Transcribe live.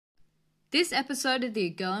This episode of the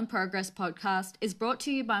Girl in Progress podcast is brought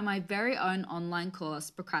to you by my very own online course,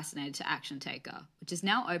 Procrastinator to Action Taker, which is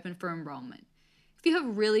now open for enrollment. If you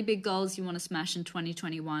have really big goals you want to smash in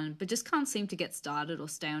 2021, but just can't seem to get started or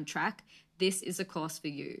stay on track, this is a course for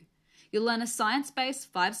you. You'll learn a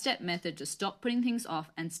science-based 5-step method to stop putting things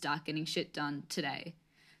off and start getting shit done today.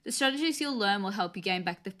 The strategies you'll learn will help you gain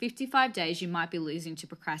back the 55 days you might be losing to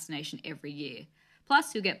procrastination every year.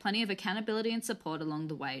 Plus, you'll get plenty of accountability and support along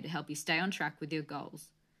the way to help you stay on track with your goals.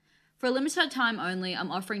 For a limited time only, I'm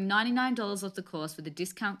offering $99 off the course with the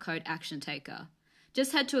discount code ActionTaker.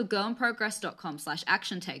 Just head to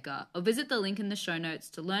agirlinprogress.com/actiontaker or visit the link in the show notes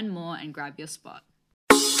to learn more and grab your spot.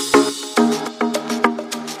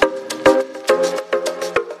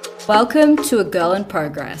 Welcome to A Girl in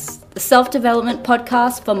Progress, the self-development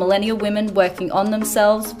podcast for millennial women working on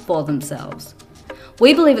themselves for themselves.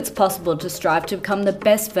 We believe it's possible to strive to become the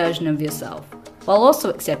best version of yourself, while also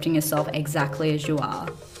accepting yourself exactly as you are.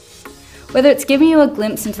 Whether it's giving you a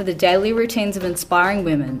glimpse into the daily routines of inspiring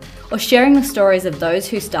women, or sharing the stories of those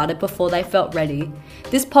who started before they felt ready,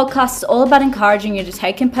 this podcast is all about encouraging you to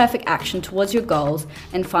take imperfect action towards your goals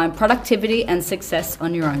and find productivity and success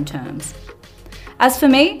on your own terms. As for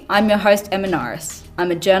me, I'm your host, Emma Norris. I'm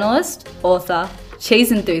a journalist, author,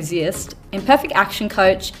 cheese enthusiast, imperfect action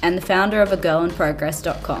coach, and the founder of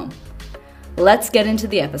agirlinprogress.com. Let's get into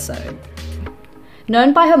the episode.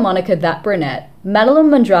 Known by her moniker That Brunette, Madeline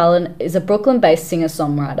Mondralen is a Brooklyn-based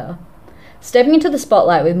singer-songwriter. Stepping into the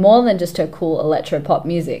spotlight with more than just her cool electro-pop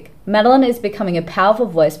music, Madeline is becoming a powerful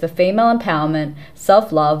voice for female empowerment,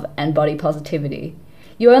 self-love, and body positivity.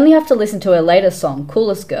 You only have to listen to her latest song,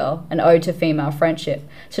 Coolest Girl, an ode to female friendship,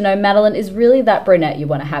 to know Madeline is really that brunette you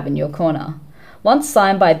want to have in your corner. Once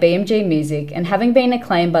signed by BMG Music and having been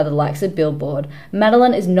acclaimed by the likes of Billboard,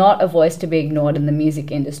 Madeline is not a voice to be ignored in the music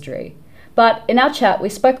industry. But in our chat, we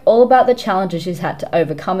spoke all about the challenges she's had to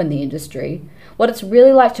overcome in the industry, what it's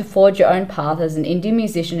really like to forge your own path as an indie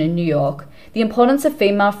musician in New York, the importance of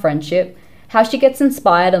female friendship, how she gets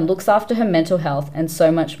inspired and looks after her mental health, and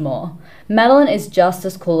so much more. Madeline is just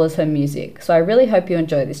as cool as her music, so I really hope you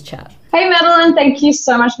enjoy this chat. Hey Madeline, thank you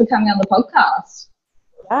so much for coming on the podcast.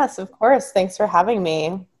 Yes, of course. Thanks for having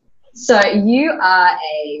me. So you are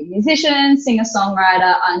a musician,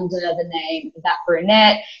 singer-songwriter under the name That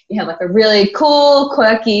Brunette. You have like a really cool,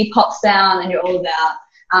 quirky pop sound, and you're all about,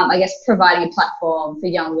 providing a platform for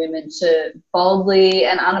young women to boldly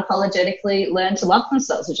and unapologetically learn to love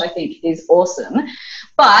themselves, which I think is awesome.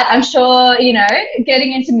 But I'm sure,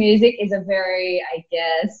 getting into music is a very,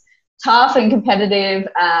 tough and competitive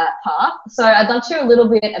path. So I'd love to hear a little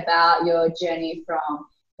bit about your journey from,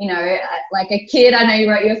 like a kid. I know you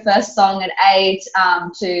wrote your first song at 8,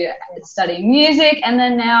 to studying music, and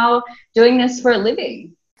then now doing this for a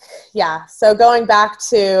living. Yeah. So going back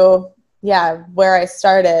to, where I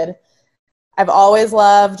started, I've always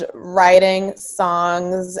loved writing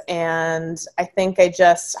songs. And I think I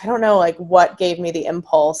don't know, what gave me the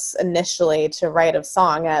impulse initially to write a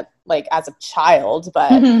song as a child,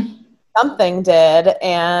 but something did.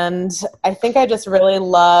 And I think I just really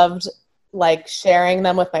loved sharing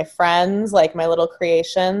them with my friends, my little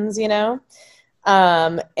creations, and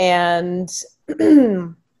I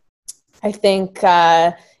think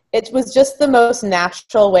it was just the most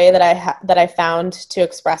natural way that I found to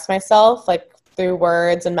express myself, through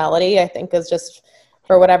words and melody. I think is just,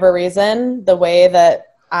 for whatever reason, the way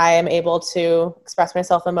that I am able to express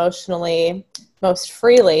myself emotionally most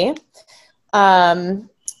freely. And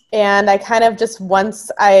I kind of just, once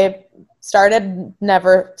I started,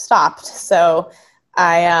 never stopped. So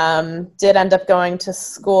I did end up going to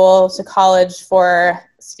college for,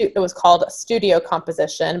 it was called studio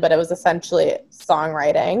composition, but it was essentially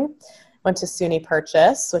songwriting. Went to SUNY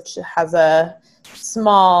Purchase, which has a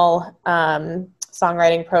small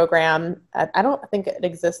songwriting program. I don't think it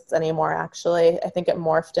exists anymore, actually. I think it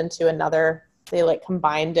morphed into another, they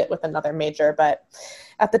combined it with another major, but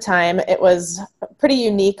at the time it was a pretty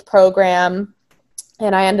unique program.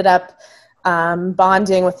 And I ended up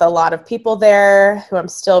bonding with a lot of people there who I'm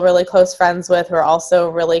still really close friends with, who are also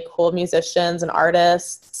really cool musicians and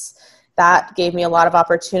artists. That gave me a lot of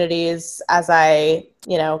opportunities as I,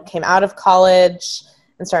 came out of college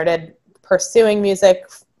and started pursuing music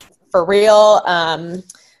for real.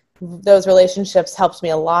 Those relationships helped me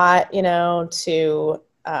a lot, to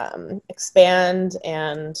expand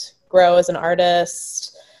and grow as an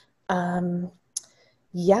artist.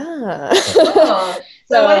 Yeah.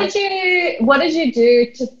 So what did you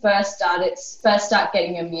do to first start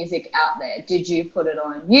getting your music out there? Did you put it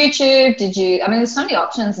on YouTube? There's so many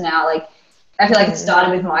options now. I feel like it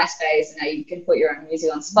started with MySpace, and now you can put your own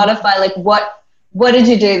music on Spotify. What did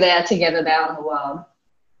you do there to get it out in the world?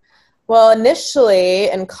 Well, initially,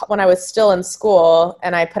 and when I was still in school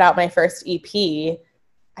and I put out my first EP,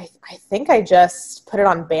 I think I just put it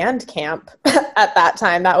on Bandcamp at that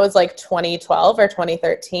time. That was like 2012 or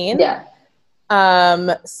 2013. Yeah.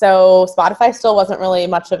 So Spotify still wasn't really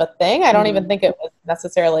much of a thing. I don't even think it was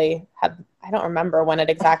necessarily I don't remember when it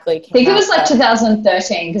exactly came out. I think it was like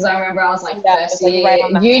 2013 because I remember I was like first year right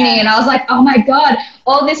on uni and I was like, oh my God,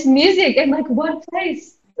 all this music in like one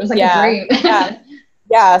place. It was like a dream.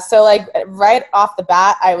 Yeah, so like right off the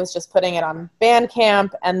bat, I was just putting it on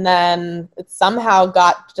Bandcamp, and then it somehow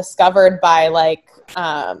got discovered by like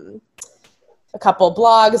a couple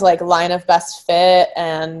blogs like Line of Best Fit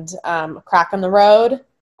and Crack on the Road,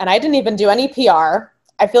 and I didn't even do any PR.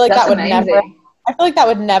 I feel like that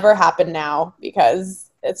would never happen now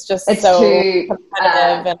because it's just so too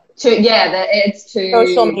competitive and it's too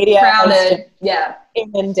social media crowded.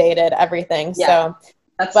 Inundated everything. Yeah. So.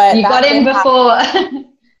 But you got in before.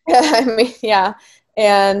 I mean, yeah.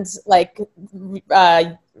 And like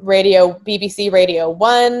BBC Radio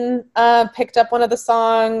 1 picked up one of the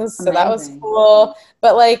songs. So that was cool.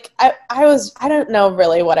 But like, I don't know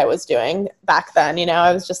really what I was doing back then. You know,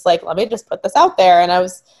 I was just like, let me just put this out there. And I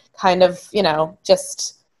was kind of, you know,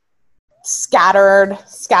 just scattering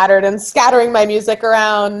my music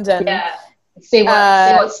around and see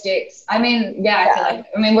what sticks. I mean, I feel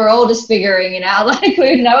like, we're all just figuring it out. Like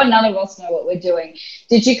none of us know what we're doing.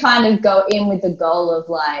 Did you kind of go in with the goal of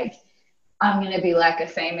like, I'm going to be like a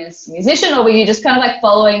famous musician, or were you just kind of like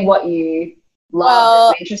following what you love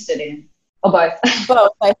and were interested in, or both?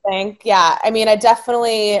 Both, I think. Yeah. I mean, I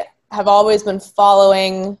definitely have always been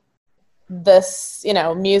following this, you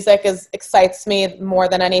know, music excites me more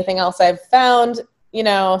than anything else I've found, you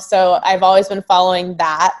know, so I've always been following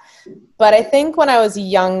that. But I think when I was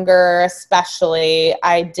younger, especially,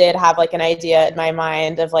 I did have like an idea in my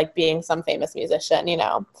mind of like being some famous musician, you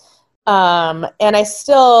know. And I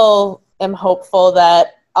still am hopeful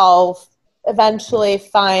that I'll eventually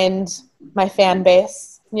find my fan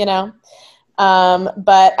base, you know.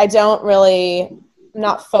 But I don't really,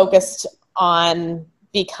 not focused on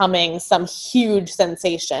becoming some huge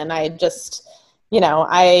sensation. I just, you know,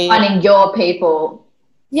 finding your people.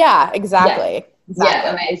 Yeah, exactly. Yeah. Exactly.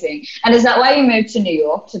 Yeah, amazing. And is that why you moved to New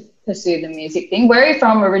York to pursue the music thing? Where are you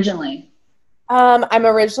from originally? I'm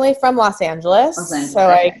originally from Los Angeles. So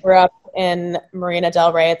I grew up in Marina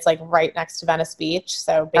Del Rey. It's like right next to Venice Beach.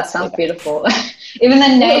 So that sounds beautiful. Even the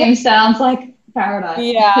name sounds like paradise.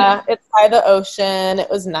 Yeah, it's by the ocean. It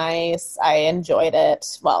was nice. I enjoyed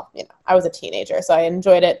it. Well, you know, I was a teenager, so I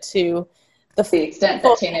enjoyed it to the extent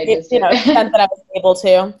that teenagers do. You know, extent that I was able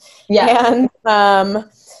to. Yeah. And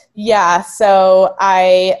so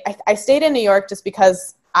I stayed in New York just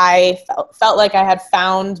because I felt like I had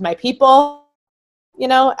found my people, you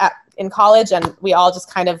know, in college, and we all just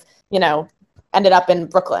kind of, you know, ended up in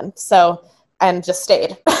Brooklyn. So, and just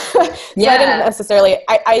stayed. So I didn't necessarily,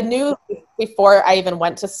 I knew before I even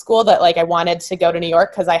went to school that like I wanted to go to New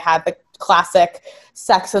York because I had the classic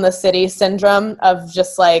Sex and the City syndrome of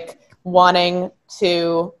just like wanting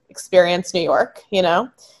to experience New York, you know?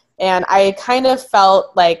 And I kind of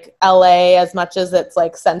felt like LA, as much as it's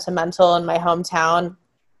like sentimental in my hometown,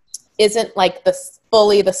 isn't like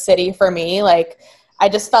fully the city for me. Like I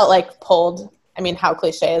just felt like pulled. I mean, how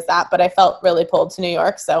cliche is that? But I felt really pulled to New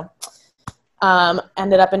York. So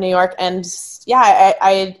ended up in New York. And yeah,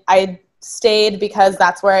 I stayed because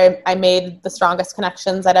that's where I made the strongest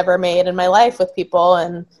connections I'd ever made in my life with people,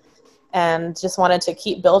 and just wanted to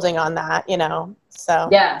keep building on that, you know. So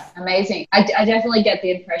yeah, amazing. I definitely get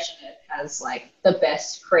the impression it has like the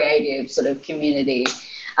best creative sort of community,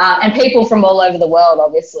 and people from all over the world,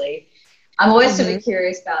 obviously. I'm always sort of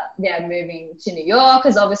curious about moving to New York,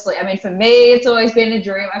 because obviously, I mean, for me, it's always been a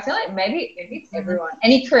dream. I feel like maybe it's everyone,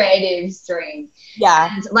 any creative's dream.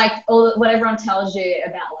 Yeah. And like what everyone tells you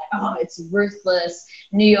about, like, oh, it's ruthless.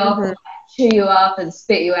 New York will chew you up and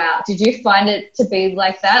spit you out. Did you find it to be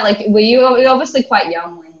like that? Like, were you obviously quite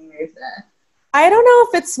young when you moved there? I don't know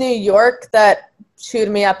if it's New York that chewed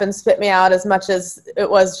me up and spit me out as much as it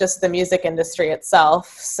was just the music industry itself.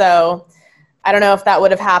 So I don't know if that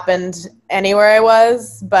would have happened anywhere I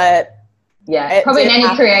was, but yeah, probably in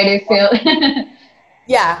any creative field.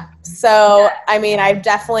 Yeah. So, I mean, I've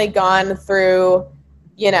definitely gone through,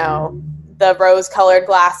 you know, the rose-colored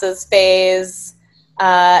glasses phase,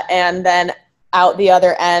 and then out the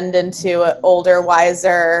other end into an older,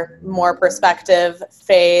 wiser, more perspective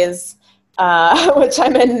phase, which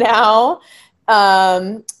I'm in now.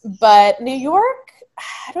 But New York,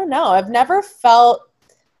 I don't know. I've never felt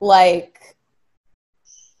like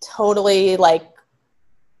totally like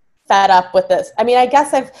fed up with this. I mean, I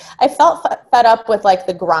guess I felt fed up with like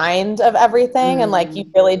the grind of everything. And like, you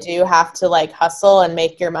really do have to like hustle and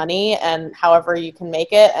make your money, and however you can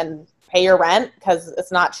make it, and pay your rent, because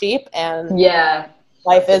it's not cheap, and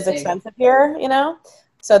life is expensive here, you know?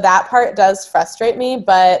 So that part does frustrate me,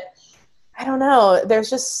 but I don't know. There's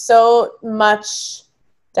just so much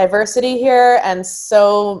diversity here and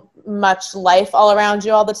so much life all around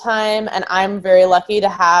you all the time. And I'm very lucky to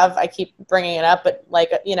have, I keep bringing it up, but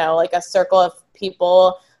like, you know, like a circle of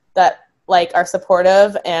people that like are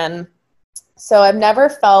supportive. And so I've never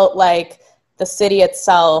felt like the city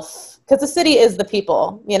itself, because the city is the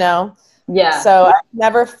people, you know? Yeah. So I've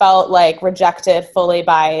never felt like rejected fully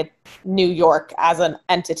by New York as an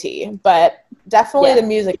entity, but definitely the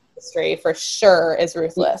music industry for sure is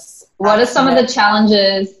ruthless. What are some of the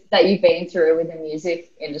challenges that you've been through with the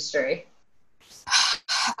music industry?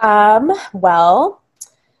 Well,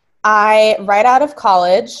 I, right out of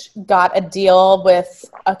college, got a deal with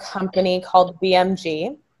a company called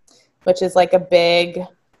BMG, which is like a big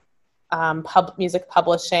music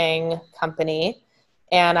publishing company.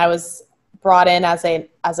 And I was brought in it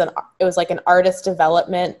was like an artist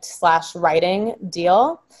development / writing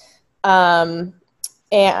deal.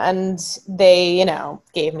 And they, you know,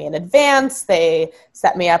 gave me an advance. They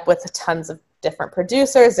set me up with tons of different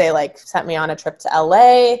producers. They like sent me on a trip to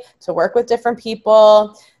LA to work with different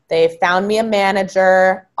people. They found me a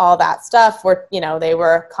manager, all that stuff, where, you know, they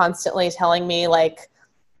were constantly telling me like,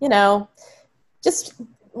 you know, just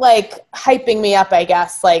like hyping me up, I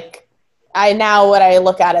guess. Like what I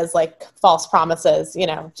look at as like false promises, you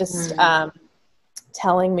know, just,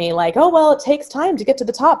 telling me like, oh, well, it takes time to get to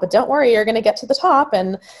the top, but don't worry, you're going to get to the top.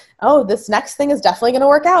 And, oh, this next thing is definitely going to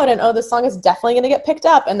work out. And, oh, this song is definitely going to get picked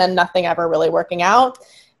up. And then nothing ever really working out.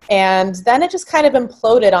 And then it just kind of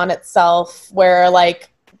imploded on itself, where like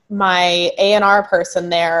my A&R person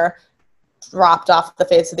there dropped off the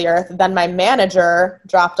face of the earth. Then my manager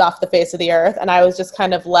dropped off the face of the earth. And I was just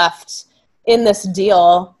kind of left in this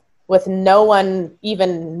deal with no one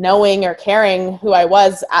even knowing or caring who I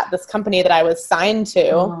was at this company that I was signed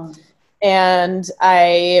to. And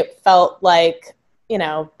I felt like, you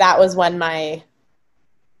know, that was when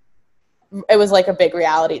it was like a big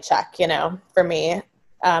reality check, you know, for me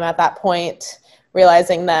at that point,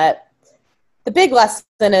 realizing that the big lesson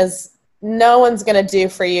is no one's going to do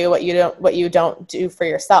for you what you don't do for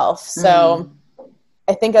yourself. So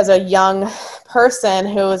I think as a young person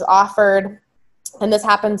who was offered, and this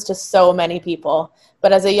happens to so many people,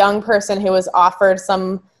 but as a young person who was offered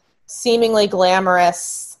some seemingly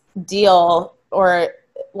glamorous deal or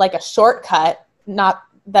like a shortcut, not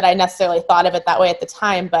that I necessarily thought of it that way at the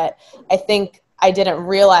time, but I think I didn't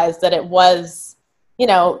realize that it was, you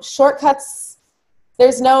know, shortcuts.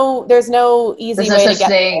 There's no easy way to get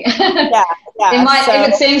thing. Yeah. If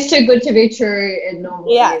it seems too good to be true, it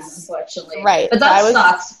normally is, unfortunately. Right. But that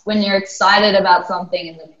sucks when you're excited about something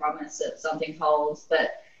and the promise that something holds.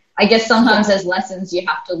 But I guess sometimes there's lessons you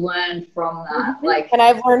have to learn from that. And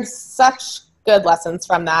I've learned such good lessons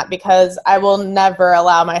from that, because I will never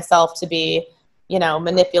allow myself to be, you know,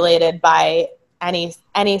 manipulated by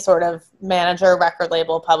any sort of manager, record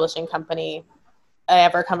label, publishing company I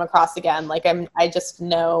ever come across again. Like I just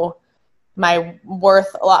know my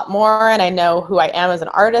worth a lot more, and I know who I am as an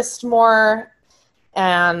artist more.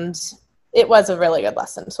 And it was a really good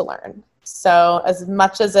lesson to learn. So as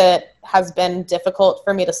much as it has been difficult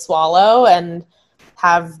for me to swallow, and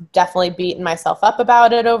have definitely beaten myself up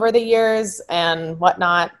about it over the years and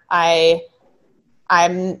whatnot, I'm,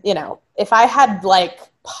 you know, if I had like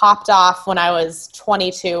popped off when I was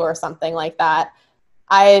 22 or something like that,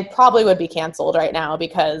 I probably would be canceled right now,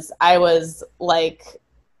 because I was like,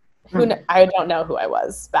 I don't know who I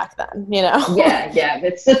was back then, you know? Yeah.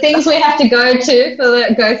 It's the things we have to go through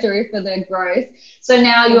for the growth. So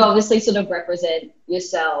now you obviously sort of represent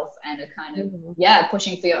yourself and are kind of,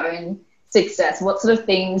 pushing for your own success. What sort of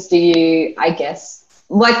things do you, I guess,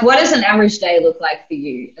 like what does an average day look like for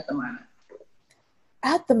you at the moment?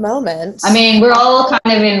 At the moment, I mean, we're all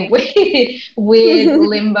kind of in weird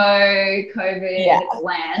limbo COVID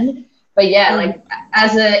land, but like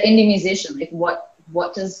as an indie musician, like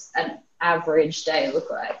what does an average day look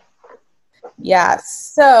like? Yeah,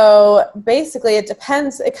 so basically it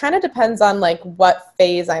depends. It kind of depends on like what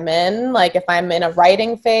phase I'm in. Like if I'm in a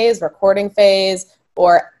writing phase, recording phase,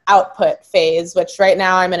 or output phase, which right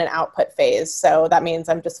now I'm in an output phase. So that means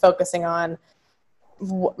I'm just focusing on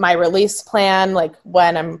my release plan, like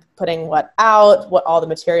when I'm putting what out, what all the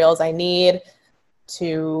materials I need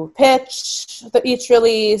to pitch each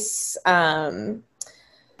release, and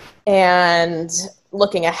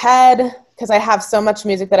looking ahead, because I have so much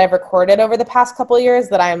music that I've recorded over the past couple of years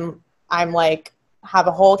that I'm like have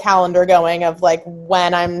a whole calendar going of like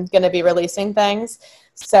when I'm going to be releasing things.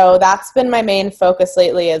 So that's been my main focus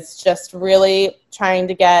lately, is just really trying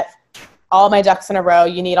to get all my ducks in a row.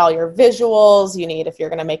 You need all your visuals. You need, if you're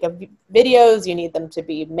going to make videos, you need them to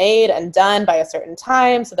be made and done by a certain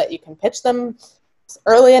time so that you can pitch them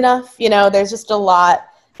early enough. You know, there's just a lot.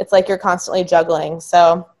 It's like you're constantly juggling.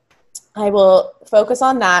 So I will focus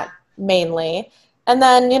on that mainly. And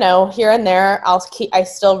then, you know, here and there, I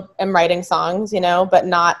still am writing songs, you know, but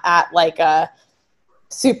not at like a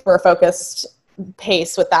super focused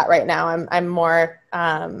pace with that right now. I'm more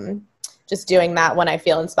just doing that when I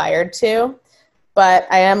feel inspired to. But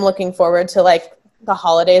I am looking forward to like the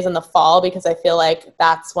holidays in the fall, because I feel like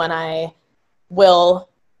that's when I will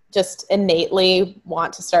just innately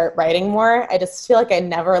want to start writing more. I just feel like I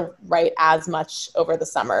never write as much over the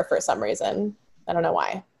summer for some reason. I don't know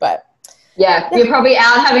why, but yeah, you're probably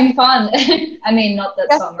out having fun. I mean, not that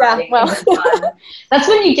songwriting isn't fun. That's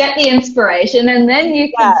when you get the inspiration, and then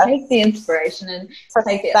you can take the inspiration and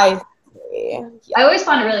take it out. Yeah. I always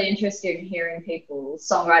find it really interesting hearing people's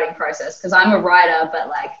songwriting process, because I'm a writer, but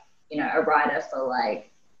like, you know, a writer for like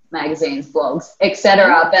magazines, blogs,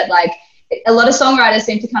 etc. But like a lot of songwriters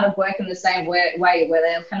seem to kind of work in the same way where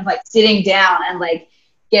they're kind of like sitting down and like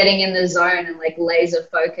getting in the zone and like laser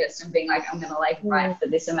focused and being like, I'm gonna like write for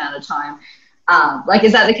this amount of time. Like,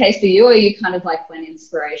 is that the case for you, or are you kind of like when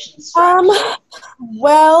inspiration strikes?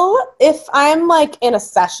 Well, if I'm like in a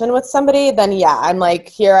session with somebody, then yeah, I'm like,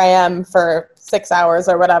 here I am for 6 hours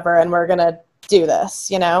or whatever, and we're gonna do this,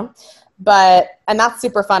 you know. And that's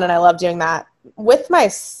super fun, and I love doing that. When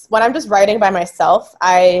I'm just writing by myself,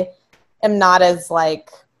 I am not as like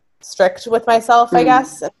strict with myself, I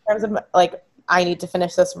guess, in terms of like, I need to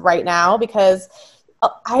finish this right now, because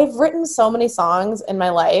I've written so many songs in my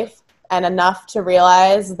life, and enough to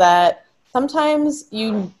realize that sometimes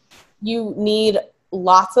you need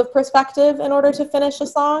lots of perspective in order to finish a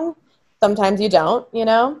song. Sometimes you don't, you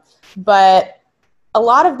know, but a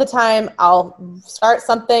lot of the time I'll start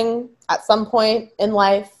something at some point in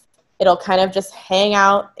life. It'll kind of just hang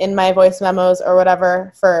out in my voice memos or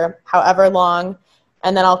whatever for however long,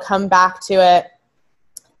 and then I'll come back to it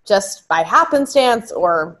just by happenstance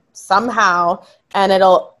or somehow, and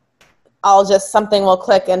something will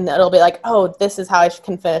click, and it'll be like, oh, this is how I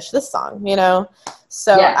can finish this song, you know?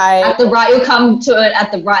 So you'll come to it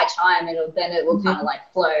at the right time. It will kind of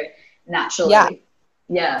like flow naturally.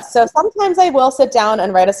 Yeah. So sometimes I will sit down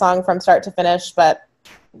and write a song from start to finish, but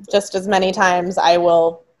just as many times I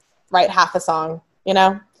will write half a song, you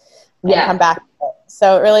know, and come back to it.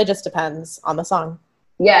 So it really just depends on the song.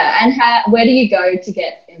 Yeah, and where do you go to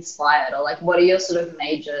get inspired, or like what are your sort of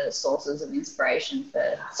major sources of inspiration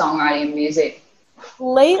for songwriting and music?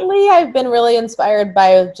 Lately, I've been really inspired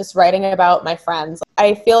by just writing about my friends.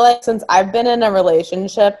 I feel like since I've been in a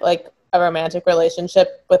relationship, like a romantic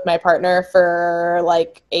relationship with my partner for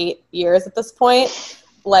like 8 years at this point,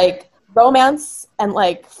 like romance and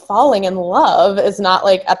like falling in love is not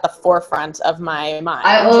like at the forefront of my mind.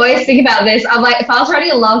 I always think about this. I'm like, if I was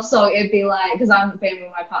writing a love song, it'd be like, because I've been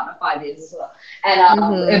with my partner 5 years as well,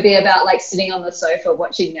 and it'd be about like sitting on the sofa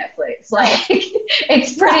watching Netflix. Like,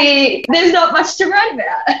 it's pretty. There's not much to write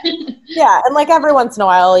about. Yeah, and like every once in a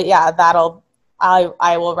while,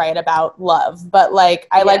 I will write about love, but like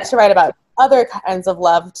I like to write about other kinds of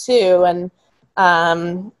love too, and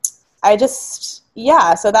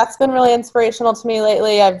so that's been really inspirational to me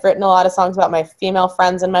lately. I've written a lot of songs about my female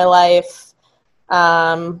friends in my life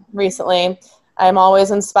recently. I'm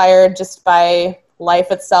always inspired just by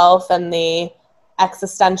life itself and the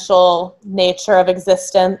existential nature of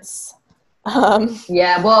existence.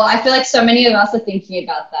 Yeah, well, I feel like so many of us are thinking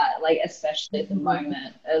about that, like especially at the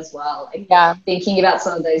moment as well. Like, thinking about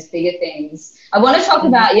some of those bigger things. I want to talk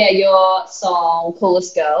about your song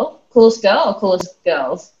 "Coolest Girl" or "Coolest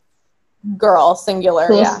Girls." Girl, singular.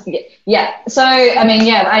 Yeah. So, I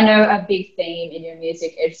mean, I know a big theme in your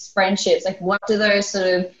music is friendships. Like, what do those sort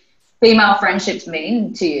of female friendships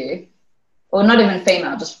mean to you? Or not even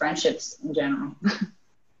female, just friendships in general.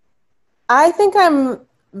 I think I'm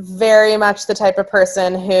very much the type of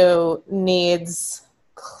person who needs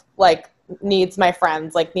my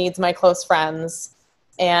friends, like needs my close friends.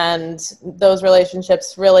 And those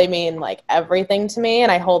relationships really mean like everything to me,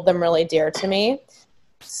 and I hold them really dear to me.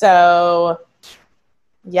 So,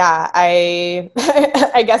 I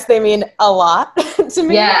guess they mean a lot to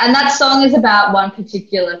me. Yeah, and that song is about one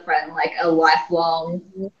particular friend, like a lifelong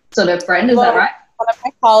sort of friend. Is that right? One of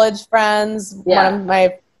my college friends, one of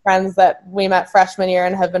my friends that we met freshman year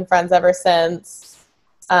and have been friends ever since.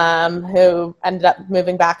 who ended up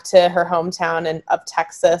moving back to her hometown of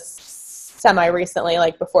Texas semi-recently,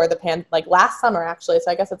 like before like last summer, actually. So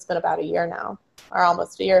I guess it's been about a year now, or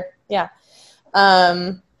almost a year. Yeah.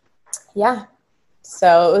 Yeah.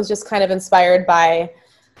 So it was just kind of inspired by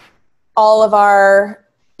all of our,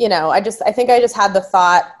 I think I just had the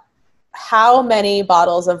thought, how many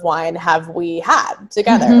bottles of wine have we had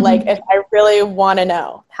together? Like, if I really want to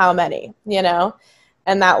know how many,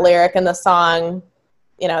 and that lyric in the song,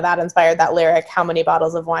 that inspired that lyric. How many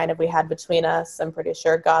bottles of wine have we had between us? I'm pretty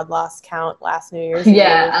sure God lost count last New Year's Eve.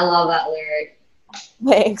 Yeah, I love that lyric.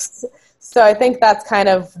 Thanks. So I think that's kind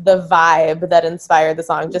of the vibe that inspired the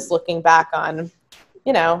song, just looking back on,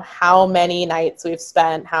 how many nights we've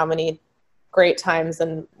spent, how many great times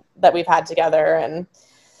that we've had together. And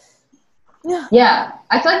yeah,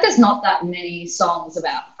 I feel like there's not that many songs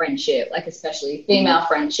about friendship, like especially female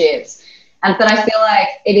friendships. But I feel like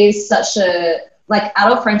it is such like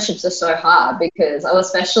adult friendships are so hard because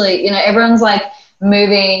especially, everyone's like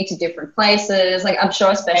moving to different places. Like I'm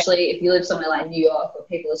sure especially if you live somewhere like New York where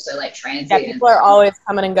people are so like transient. Yeah, people are always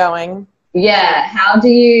coming and going. Yeah. How do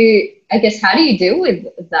you deal with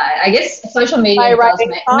that? I guess social media does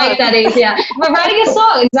make that easier. But writing a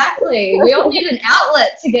song, exactly. We all need an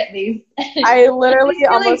outlet to get these. I literally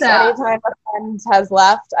almost anytime a friend has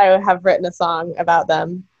left, I have written a song about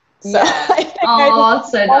them. So yeah. Oh,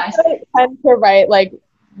 that's so nice. I tend to write, like,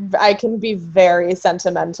 I can be very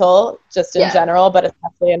sentimental just in general, but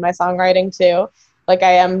especially in my songwriting too. Like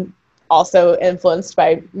I am also influenced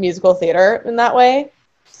by musical theater in that way.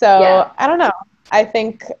 So I don't know. I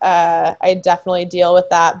think I definitely deal with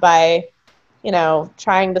that by,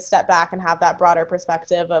 trying to step back and have that broader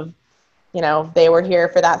perspective of, they were here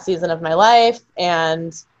for that season of my life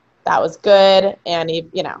and that was good. And,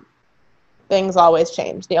 things always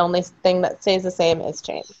change. The only thing that stays the same is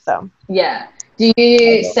change. So yeah. Do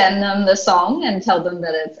you send them the song and tell them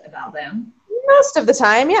that it's about them? Most of the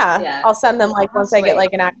time, yeah. I'll send them once I get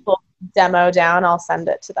like an actual demo down, I'll send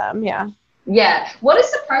it to them. Yeah. Yeah. What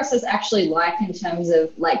is the process actually like in terms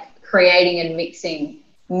of like creating and mixing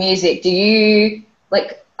music? Do you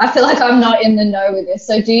I feel like I'm not in the know with this.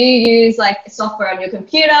 So do you use like software on your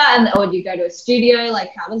computer or do you go to a studio? Like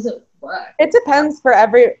how does it work? It depends. For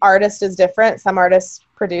every artist is different. Some artists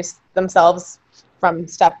produce themselves from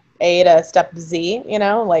step A to step Z,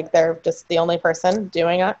 like they're just the only person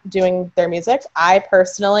doing their music. I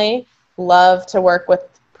personally love to work with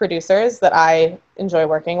producers that I enjoy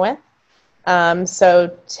working with.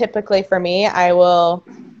 So typically for me, I will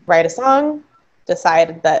write a song,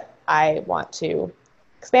 decide that I want to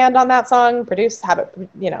expand on that song, have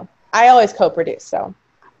it, I always co-produce. So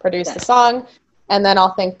produce the song, and then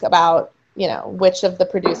I'll think about, which of the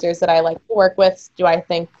producers that I like to work with do I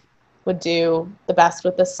think would do the best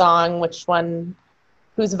with this song,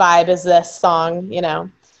 whose vibe is this song,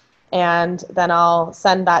 and then I'll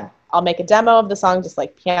make a demo of the song, just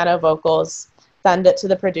like piano, vocals, send it to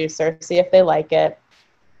the producer, see if they like it,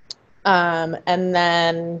 and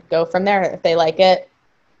then go from there. If they like it,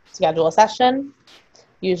 schedule a session,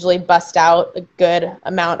 usually bust out a good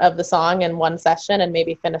amount of the song in one session and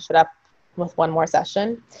maybe finish it up with one more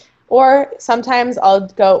session. Or sometimes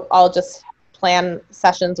I'll just plan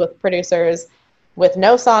sessions with producers with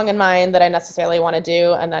no song in mind that I necessarily want to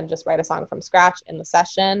do, and then just write a song from scratch in the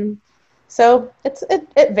session. So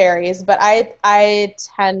it varies, but I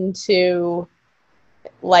tend to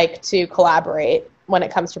like to collaborate when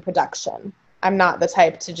it comes to production. I'm not the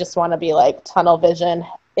type to just want to be like tunnel vision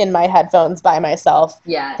in my headphones by myself.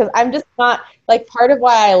 Yeah. Because I'm just not, like, part of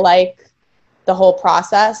why I like the whole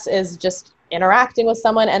process is just interacting with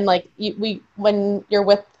someone, and like when you're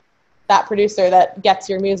with that producer that gets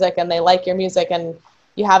your music and they like your music and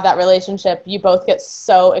you have that relationship, you both get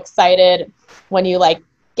so excited when you like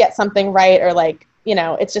get something right, or like,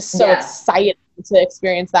 it's just so exciting to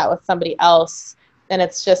experience that with somebody else. And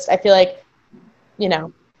it's just, I feel like,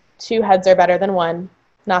 two heads are better than one.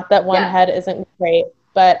 Not that one head isn't great,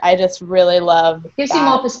 but I just really love it. Gives you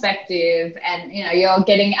more perspective, and you're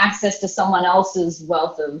getting access to someone else's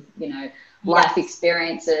wealth of life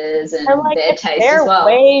experiences and like, their taste as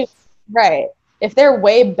well. If they're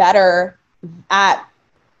way better at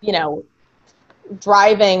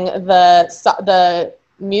driving the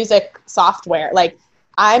music software, like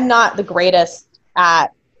I'm not the greatest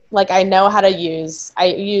at, like, I use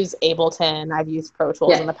Ableton, I've used Pro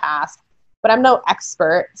Tools in the past, but I'm no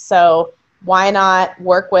expert. So why not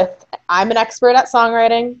work with, I'm an expert at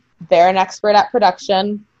songwriting, they're an expert at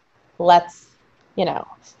production. Let's, fuse.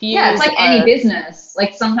 Yeah, it's like any business.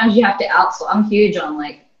 Like sometimes you have to outsource. I'm huge on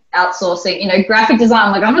like outsourcing, you know, graphic design.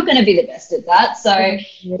 I'm like, I'm not going to be the best at that. So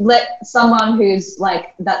let someone who's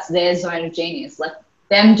like, that's their zone of genius, let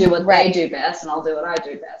them do what they do best, and I'll do what I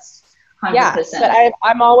do best. 100%. Yeah, but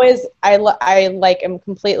I'm always, I like am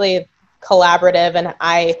completely collaborative, and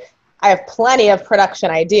I have plenty of production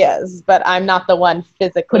ideas, but I'm not the one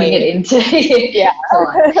physically putting it into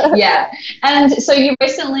yeah. And so you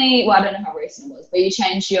recently, well, I don't know how recent it was, but you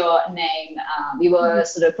changed your name. You were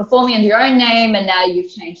sort of performing under your own name, and now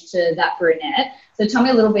you've changed to That Brunette. So tell me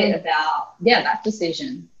a little bit about that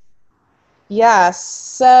decision. Yeah,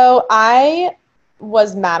 so I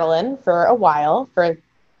was Madeline for a while.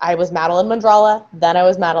 I was Madeline Mandrala, then I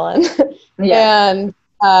was Madeline. And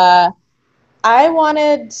I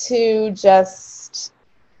wanted to just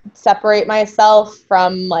separate myself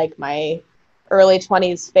from like my early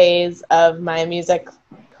 20s phase of my music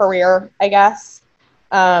career, I guess,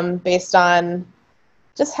 based on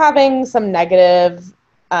just having some negative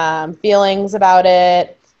feelings about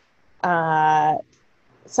it.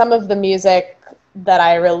 Some of the music that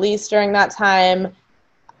I released during that time,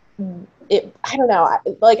 I don't know, I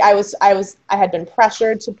had been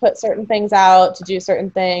pressured to put certain things out, to do certain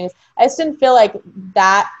things. I just didn't feel like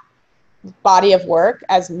that body of work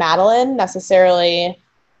as Madeline necessarily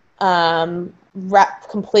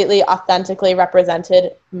completely authentically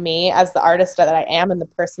represented me as the artist that I am and the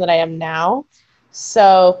person that I am now.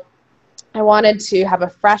 So I wanted to have a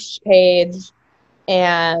fresh page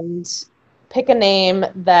and pick a name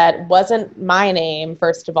that wasn't my name,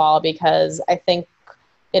 first of all, because I think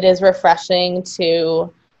it is refreshing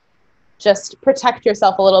to just protect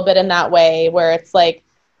yourself a little bit in that way, where it's like,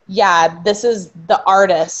 yeah, this is the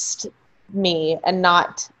artist me and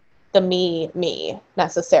not the me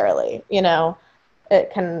necessarily. You know,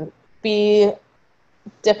 it can be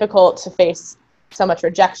difficult to face so much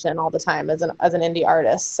rejection all the time as an indie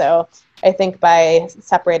artist. So I think by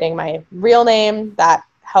separating my real name, that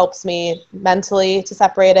helps me mentally to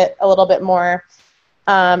separate it a little bit more.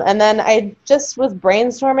 And then I just was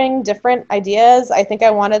brainstorming different ideas. I think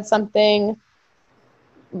I wanted something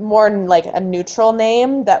more like a neutral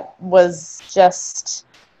name that was just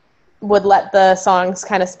would let the songs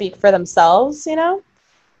kind of speak for themselves, you know?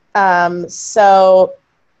 So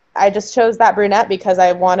I just chose That Brunette because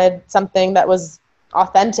I wanted something that was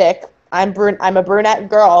authentic. I'm a brunette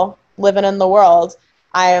girl living in the world.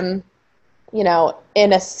 I am, you know,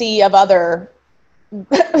 in a sea of other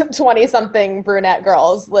 20-something brunette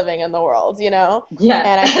girls living in the world, you know? Yeah.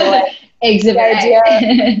 And I feel like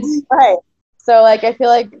right. So like I feel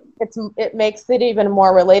like it makes it even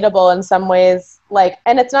more relatable in some ways. Like,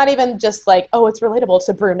 and it's not even just like, oh, it's relatable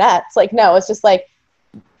to brunettes. Like, no, it's just like,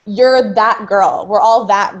 you're that girl. We're all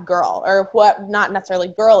that girl, or what? Not necessarily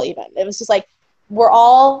girl even. It was just like, we're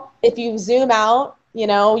all, if you zoom out, you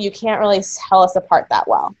know, you can't really tell us apart that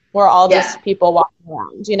well. We're all just people walking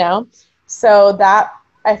around, you know? So that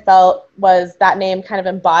I felt was that name kind of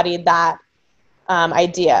embodied that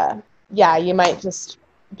idea. Yeah, you might just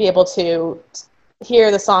be able to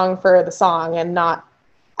hear the song for the song and not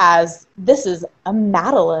as this is a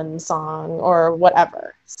Madeline song or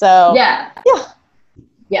whatever. So yeah,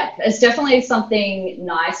 it's definitely something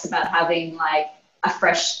nice about having like a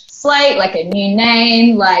fresh slate, like a new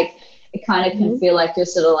name. Like it kind of can feel like you're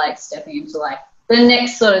sort of like stepping into like the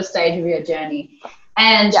next sort of stage of your journey.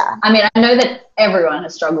 And I mean, I know that everyone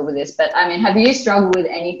has struggled with this, but I mean, have you struggled with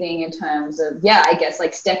anything in terms of, I guess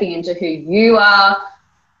like stepping into who you are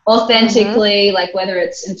authentically, like whether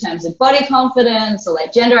it's in terms of body confidence or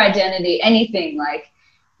like gender identity, anything, like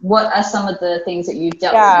what are some of the things that you've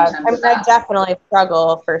dealt with in terms of that? I definitely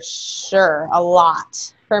struggle for sure, a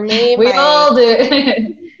lot. For me, we all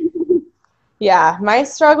do. Yeah, my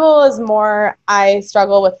struggle is more, I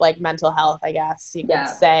struggle with like mental health, I guess you could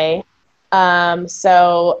say.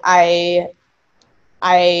 So I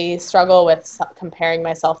struggle with comparing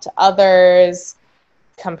myself to others,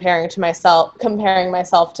 comparing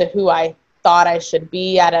myself to who I thought I should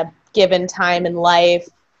be at a given time in life.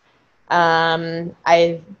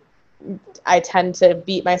 I tend to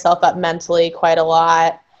beat myself up mentally quite a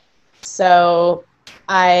lot. So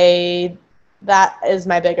that is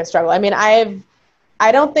my biggest struggle. I mean, I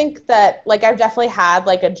don't think that, like, I've definitely had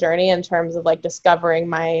like a journey in terms of like discovering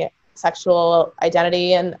my sexual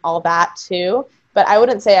identity and all that too, but I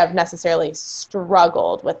wouldn't say I've necessarily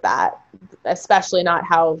struggled with that, especially not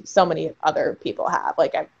how so many other people have.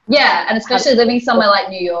 Like, and especially living somewhere like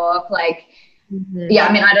New York, like, I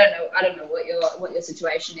mean, I don't know what your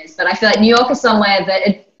situation is, but I feel like New York is somewhere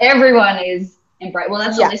that everyone is embraced. Well,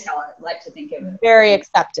 that's at least how I like to think of it. Very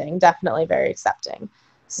accepting, definitely very accepting.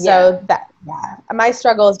 So my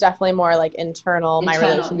struggle is definitely more like internal my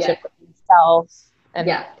relationship with myself.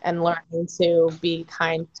 and learning to be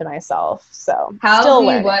kind to myself. So how still have you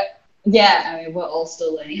learning. worked? Yeah, I mean, we're all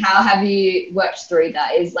still learning. How have you worked through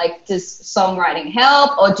that? Is like, does songwriting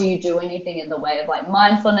help, or do you do anything in the way of like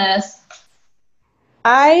mindfulness?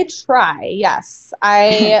 I try, yes.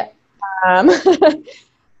 Um,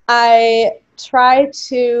 I try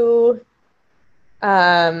to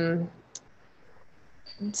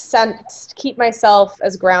keep myself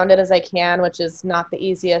as grounded as I can, which is not the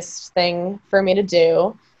easiest thing for me to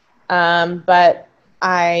do. But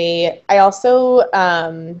I also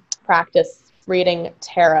practice reading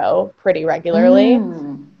tarot pretty regularly.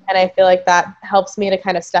 And I feel like that helps me to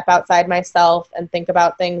kind of step outside myself and think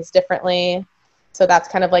about things differently. So that's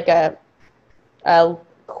kind of like a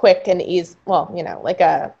quick and easy, well, you know, like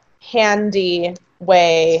a handy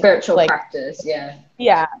way. Spiritual like, practice, yeah.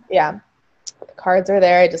 Yeah. The cards are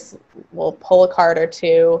there. I just will pull a card or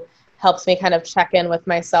two. Helps me kind of check in with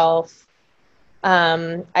myself.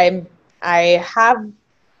 I've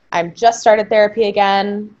just started therapy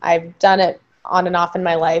again. I've done it on and off in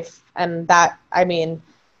my life. And that, I mean,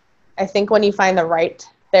 I think when you find the right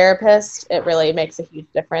therapist, it really makes a huge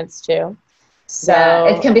difference too. So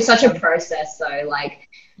yeah, it can be such a process though. Like,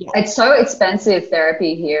 it's so expensive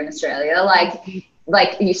therapy here in Australia.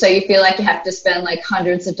 So you feel like you have to spend like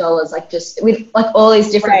hundreds of dollars, like just with like all these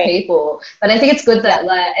different people. But I think it's good that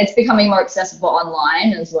like, it's becoming more accessible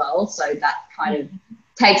online as well. So that kind of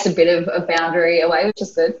takes a bit of a boundary away, which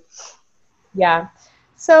is good. Yeah.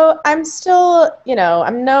 So I'm still, you know,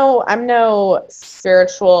 I'm no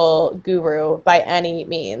spiritual guru by any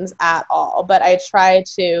means at all, but I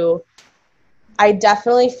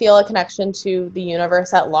definitely feel a connection to the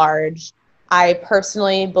universe at large. I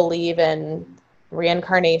personally believe in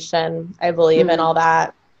reincarnation. I believe in all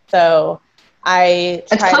that. So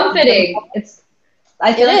it's comforting.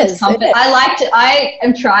 I feel like it's comforting. I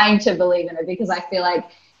am trying to believe in it because I feel like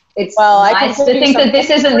it's nice to think that this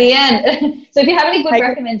isn't the end. So if you have any good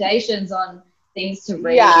recommendations on things to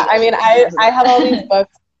read. Yeah, I mean, I have all these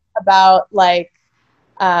books about like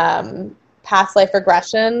past life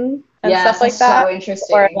regression and stuff like that. So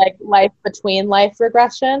interesting. Or like life between life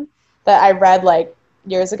regression that I read like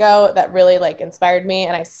years ago that really like inspired me.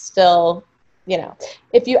 And I still, you know,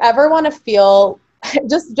 if you ever want to feel,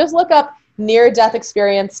 just look up near-death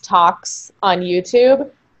experience talks on YouTube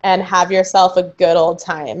and have yourself a good old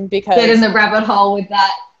time, because get in the rabbit hole with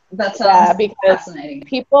that. That sounds fascinating.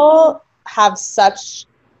 People have such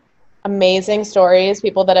amazing stories.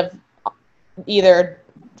 People that have either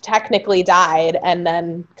technically died and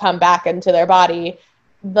then come back into their body.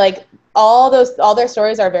 Like all their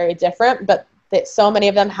stories are very different, but so many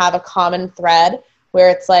of them have a common thread where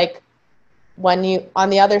it's like when you on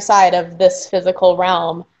the other side of this physical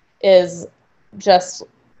realm is just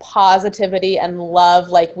positivity and love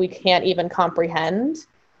like we can't even comprehend.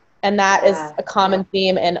 And that is a common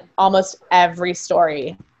theme in almost every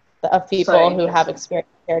story of people who have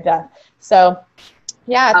experienced near death. So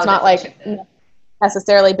yeah, it's not like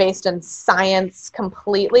necessarily based in science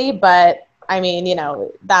completely, but I mean, you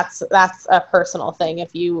know, that's a personal thing.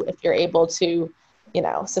 If you're able to, you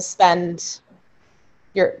know, suspend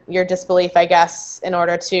your disbelief, I guess, in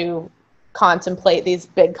order to contemplate these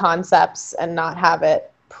big concepts and not have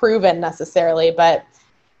it proven necessarily. But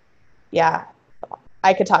yeah,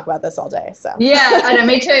 I could talk about this all day. So yeah, I know,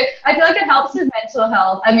 me too. I feel like it helps with mental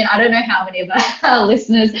health. I mean, I don't know how many of our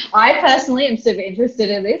listeners, I personally am super interested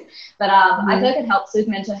in this, but I feel like it helps with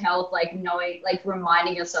mental health, like knowing, like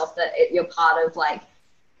reminding yourself that you're part of like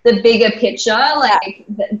the bigger picture, like,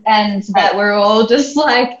 and that we're all just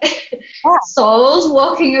like souls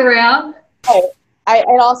walking around.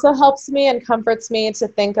 It also helps me and comforts me to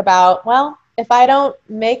think about, well, if I don't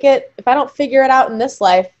figure it out in this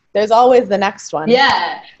life, there's always the next one.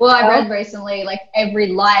 Yeah. Well, I read recently, like every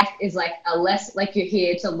life is like a lesson, like you're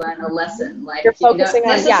here to learn a lesson. Like you're focusing on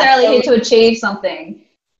necessarily here to achieve something.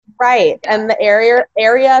 Right. Yeah. And the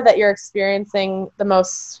area that you're experiencing the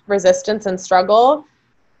most resistance and struggle,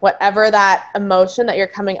 whatever that emotion that you're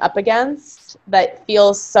coming up against that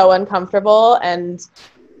feels so uncomfortable, and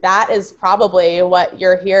that is probably what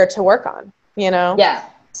you're here to work on, you know? Yeah.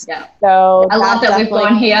 Yeah. So I love that we've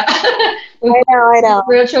gone here. I know.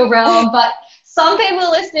 Spiritual realm, but some people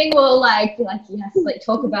listening will like yes, like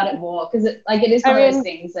talk about it more, because it is one of those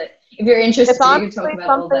things that if you're interested, you can talk about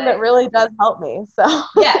all day. Something that really does help me. So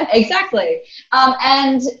yeah, exactly.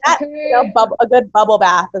 And a good bubble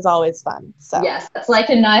bath is always fun. So yes, that's like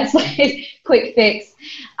a nice quick fix.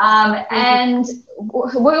 And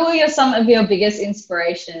what were some of your biggest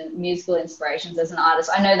musical inspirations as an artist?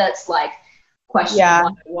 I know that's like question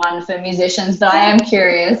 101 for musicians, but I am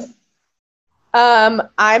curious.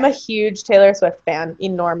 I'm a huge Taylor Swift fan,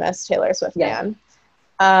 enormous Taylor Swift fan.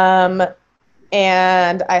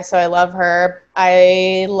 And I love her.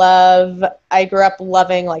 I grew up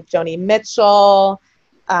loving like Joni Mitchell,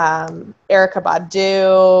 Erykah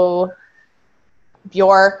Badu,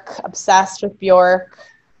 Bjork, obsessed with Bjork.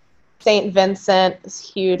 St. Vincent is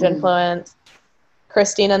huge influence.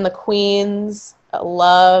 Christine and the Queens, I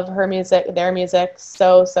love her music, their music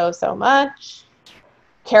so much.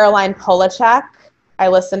 Caroline Polachek, I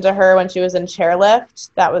listened to her when she was in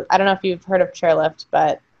Chairlift. I don't know if you've heard of Chairlift,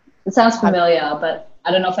 but it sounds familiar, but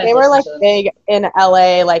I don't know if they were like big in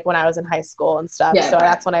LA, like when I was in high school and stuff. So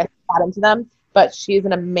that's when I got into them. But she's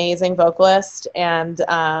an amazing vocalist,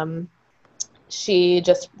 and she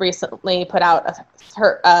just recently put out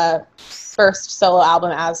her first solo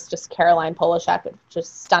album as just Caroline Polachek,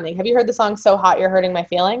 just stunning. Have you heard the song "So Hot You're Hurting My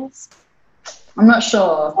Feelings"? I'm not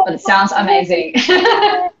sure, but it sounds amazing.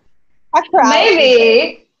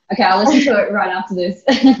 Maybe. Okay, I'll listen to it right after this.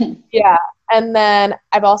 Yeah. And then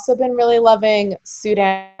I've also been really loving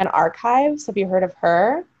Sudan Archives. Have you heard of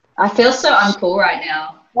her? I feel so uncool right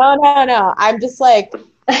now. No. I'm just like,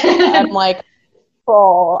 I'm like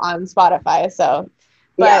full on Spotify. So,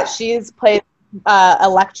 but she's played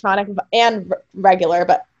electronic and regular,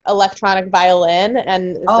 but electronic violin,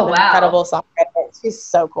 and it's an incredible songwriter. She's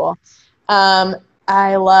so cool.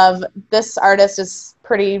 I love this artist is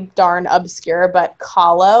pretty darn obscure, but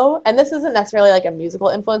Kahlo, and this isn't necessarily like a musical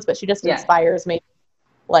influence, but she just inspires me,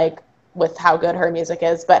 like with how good her music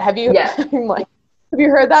is. But have you have you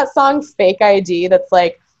heard that song "Fake ID"? That's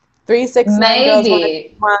like 369 girls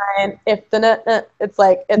one. If the it's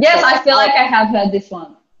like yes, I feel like I have heard this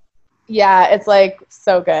one. Yeah, it's like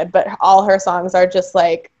so good. But all her songs are just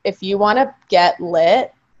like, if you want to get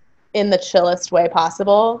lit in the chillest way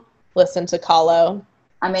possible, listen to Kahlo.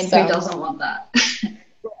 I mean, who doesn't want that?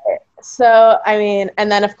 So, I mean, and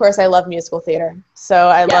then of course I love musical theater. So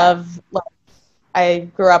I I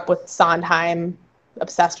grew up with Sondheim,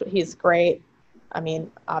 obsessed with, he's great. I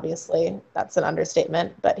mean, obviously that's an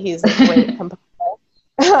understatement, but he's a great composer.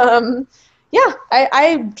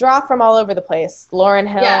 I draw from all over the place. Lauryn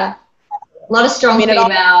Hill. Yeah. A lot of strong female.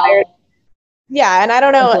 And I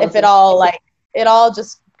don't know if it all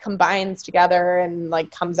just combines together and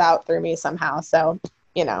like comes out through me somehow. So,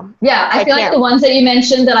 you know. Yeah, I feel like the ones that you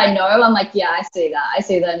mentioned that I know, I'm like, yeah, I see that. I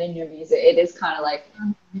see that in your music. It is kind of like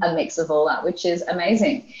a mix of all that, which is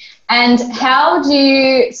amazing. And how do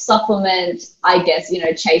you supplement, I guess, you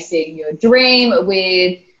know, chasing your dream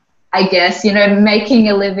with, I guess, you know, making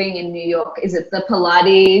a living in New York? Is it the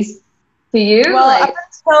Pilates for you? Well,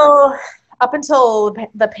 up until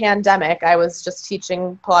the pandemic, I was just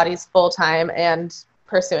teaching Pilates full time and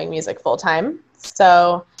pursuing music full time.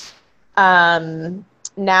 So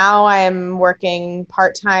now I'm working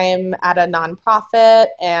part time at a nonprofit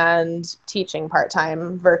and teaching part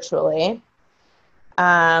time virtually.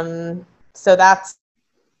 So that's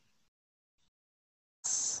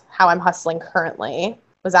how I'm hustling currently.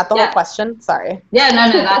 Was that the whole question? Sorry. Yeah,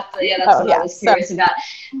 no, that's what I was curious about.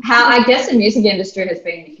 How, I guess, the music industry has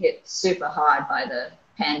been hit super hard by the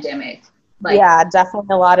pandemic. Yeah,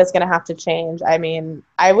 definitely a lot is going to have to change. I mean,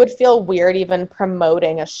 I would feel weird even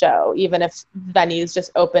promoting a show, even if venues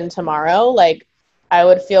just open tomorrow. Like, I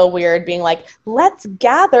would feel weird being like, let's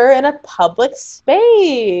gather in a public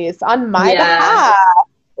space on my behalf.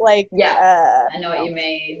 Like, I know what you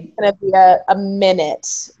mean. It's going to be a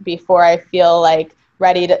minute before I feel like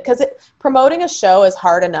ready to, because promoting a show is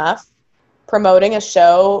hard enough. Promoting a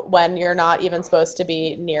show when you're not even supposed to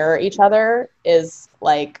be near each other is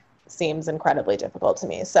like, seems incredibly difficult to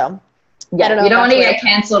me. So I don't know, you don't want to get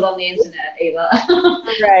canceled on the internet either.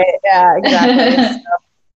 Right. Yeah, exactly.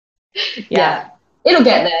 So, it'll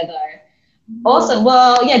get there though. Awesome.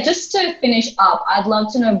 Well, just to finish up, I'd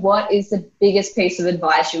love to know what is the biggest piece of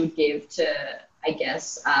advice you would give to, I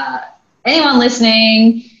guess, anyone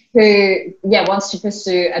listening who wants to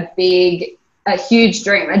pursue a huge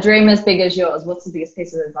dream, a dream as big as yours. What's the biggest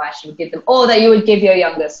piece of advice you would give them, or that you would give your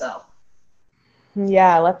younger self?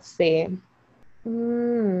 Yeah, let's see.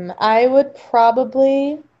 I would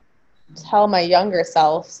probably tell my younger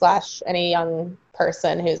self / any young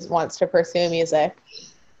person who wants to pursue music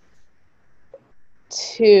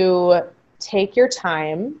to take your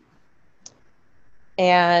time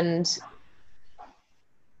and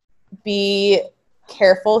be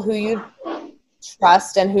careful who you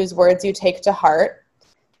trust and whose words you take to heart,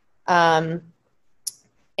 and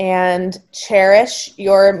cherish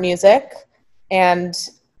your music and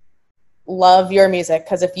love your music,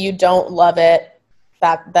 because if you don't love it,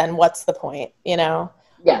 then what's the point, you know?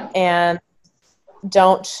 Yeah. And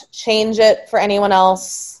don't change it for anyone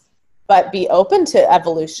else, but be open to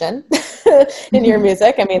evolution in your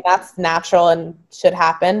music. I mean, that's natural and should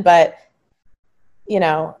happen, but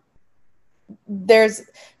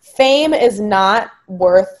fame is not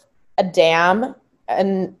worth a damn,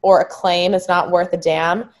 or acclaim is not worth a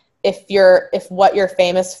damn if what you're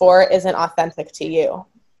famous for isn't authentic to you.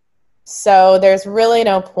 So there's really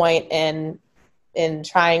no point in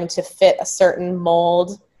trying to fit a certain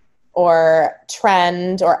mold or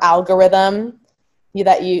trend or algorithm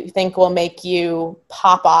that you think will make you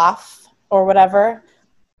pop off or whatever,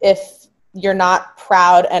 if you're not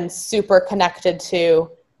proud and super connected to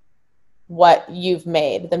what you've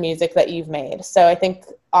made, the music that you've made. So I think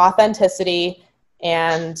authenticity,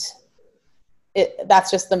 and that's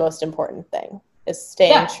just the most important thing, is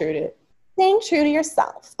staying true to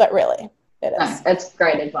yourself. But really, it is. No, that's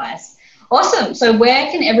great advice. Awesome. So where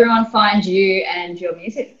can everyone find you and your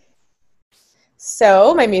music?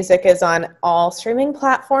 So my music is on all streaming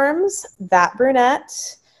platforms, That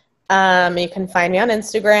Brunette. You can find me on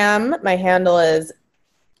Instagram. My handle is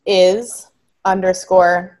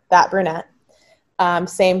 _That Brunette.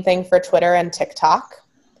 Same thing for Twitter and TikTok.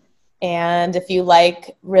 And if you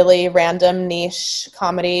like really random niche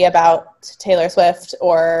comedy about Taylor Swift,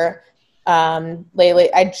 or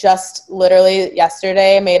lately, I just literally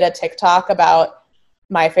yesterday made a TikTok about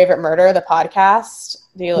My Favorite Murder, the podcast.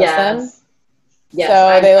 Do you listen? Yes. So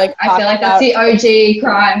I feel like that's the OG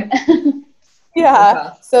crime.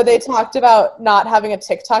 Yeah. So they talked about not having a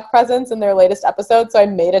TikTok presence in their latest episode. So I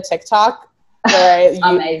made a TikTok where I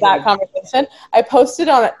used that conversation. I posted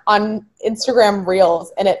on Instagram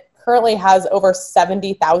Reels, and it currently has over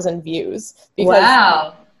 70,000 views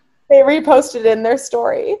because they reposted it in their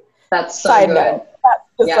story. That's so good.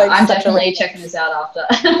 I'm definitely checking this out after.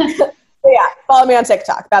 Yeah, follow me on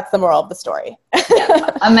TikTok. That's the moral of the story.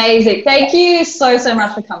 Yeah, amazing. Thank you so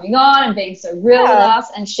much for coming on and being so real with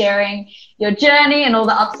us and sharing your journey and all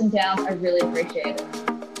the ups and downs. I really appreciate it.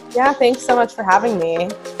 Yeah, thanks so much for having me.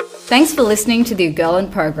 Thanks for listening to the A Girl in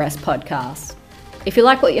Progress podcast. If you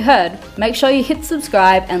like what you heard, make sure you hit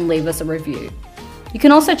subscribe and leave us a review. You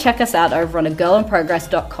can also check us out over on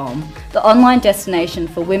agirlinprogress.com, the online destination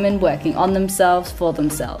for women working on themselves for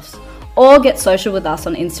themselves. Or get social with us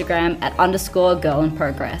on Instagram at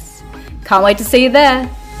 _girlinprogress. Can't wait to see you there.